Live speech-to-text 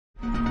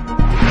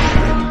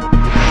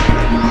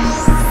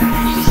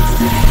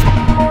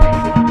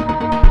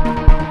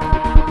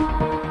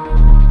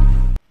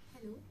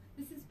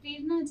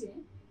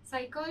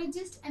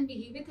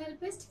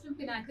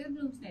Pinnacle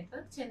Blooms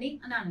Network, Chennai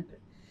and Anandpur.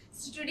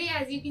 So today,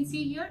 as you can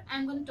see here,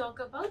 I'm going to talk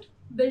about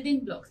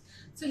building blocks.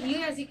 So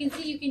here, as you can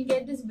see, you can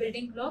get this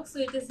building block. So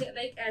it is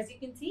like, as you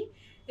can see,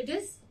 it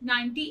is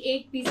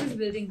 98 pieces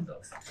building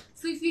blocks.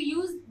 So if you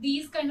use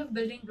these kind of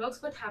building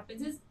blocks, what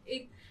happens is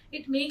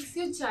it makes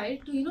your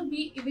child to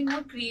be even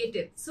more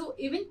creative. So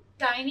even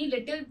tiny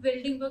little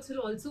building blocks will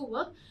also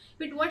work.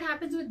 But what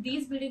happens with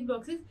these building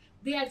blocks is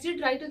they actually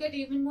try to get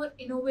even more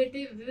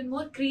innovative, even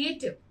more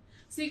creative.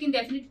 So you can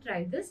definitely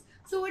try this.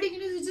 So what you can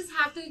do is you just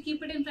have to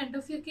keep it in front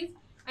of your kids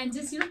and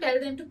just tell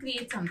them to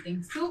create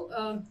something.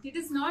 So it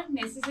is not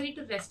necessary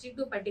to restrict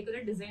to a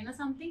particular design or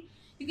something.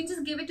 You can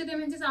just give it to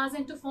them and just ask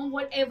them to form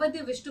whatever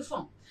they wish to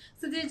form.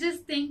 So they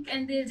just think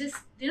and they'll just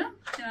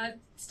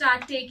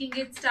start taking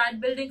it, start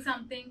building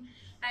something,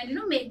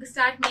 and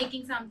start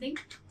making something.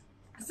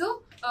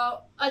 So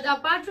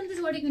apart from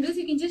this, what you can do is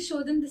you can just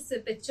show them this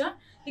picture.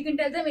 You can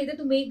tell them either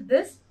to make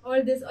this or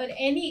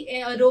any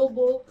a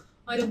robo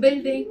or a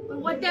building or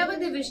whatever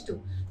they wish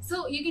to.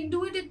 So you can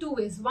do it in two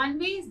ways. One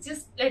way is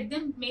just let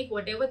them make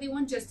whatever they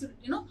want, just to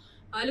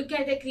look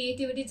at their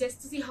creativity,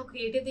 just to see how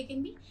creative they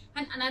can be.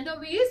 And another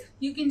way is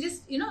you can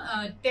just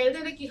tell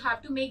them like you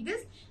have to make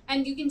this,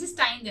 and you can just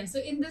time them. So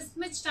in this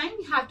much time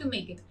you have to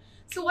make it.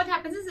 So what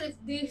happens is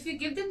if you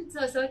give them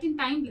a certain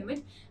time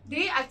limit,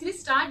 they actually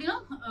start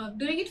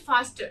doing it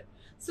faster.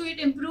 So it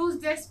improves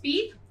their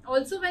speed.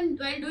 Also, while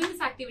doing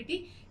this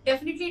activity,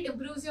 definitely it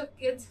improves your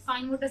kids'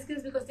 fine motor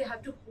skills because they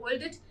have to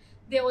hold it.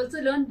 They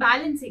also learn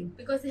balancing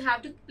because they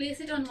have to place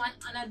it on one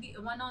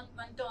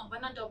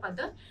on top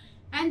other,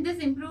 and this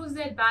improves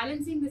their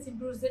balancing. This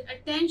improves their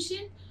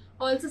attention.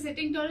 Also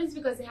sitting tolerance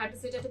because they have to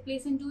sit at a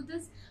place and do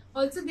this.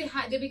 Also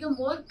they become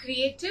more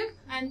creative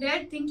and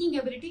their thinking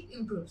ability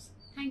improves.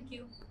 Thank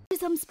you.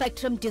 Autism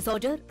spectrum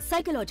disorder,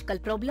 psychological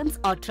problems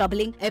are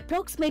troubling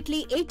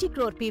approximately 80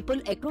 crore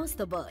people across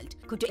the world.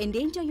 Could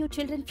endanger your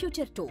children's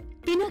future too.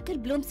 Pinnacle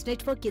Blooms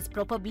Network is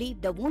probably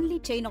the only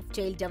chain of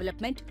child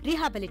development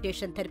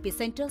rehabilitation therapy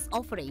centers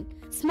offering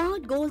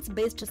smart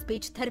goals-based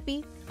speech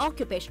therapy,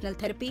 occupational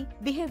therapy,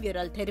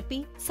 behavioral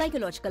therapy,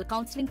 psychological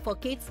counseling for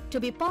kids to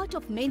be part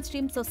of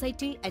mainstream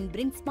society and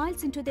bring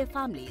smiles into their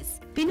families.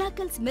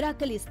 Pinnacle's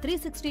Mirracle is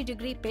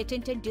 360-degree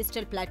patented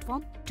digital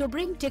platform to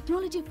bring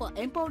technology for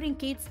empowering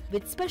kids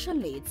with special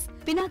needs.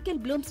 Pinnacle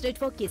Blooms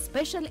Network is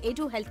special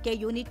edu healthcare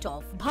unit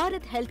of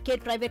Bharat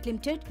Healthcare Private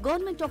Limited,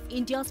 Government of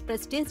India's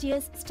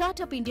prestigious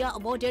Startup India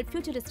awarded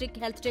futuristic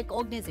health tech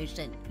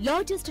organization.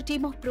 Largest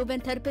team of proven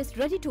therapists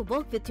ready to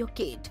work with your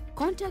kid.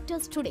 Contact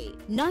us today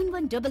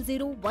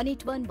 9100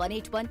 181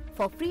 181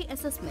 for free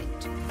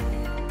assessment.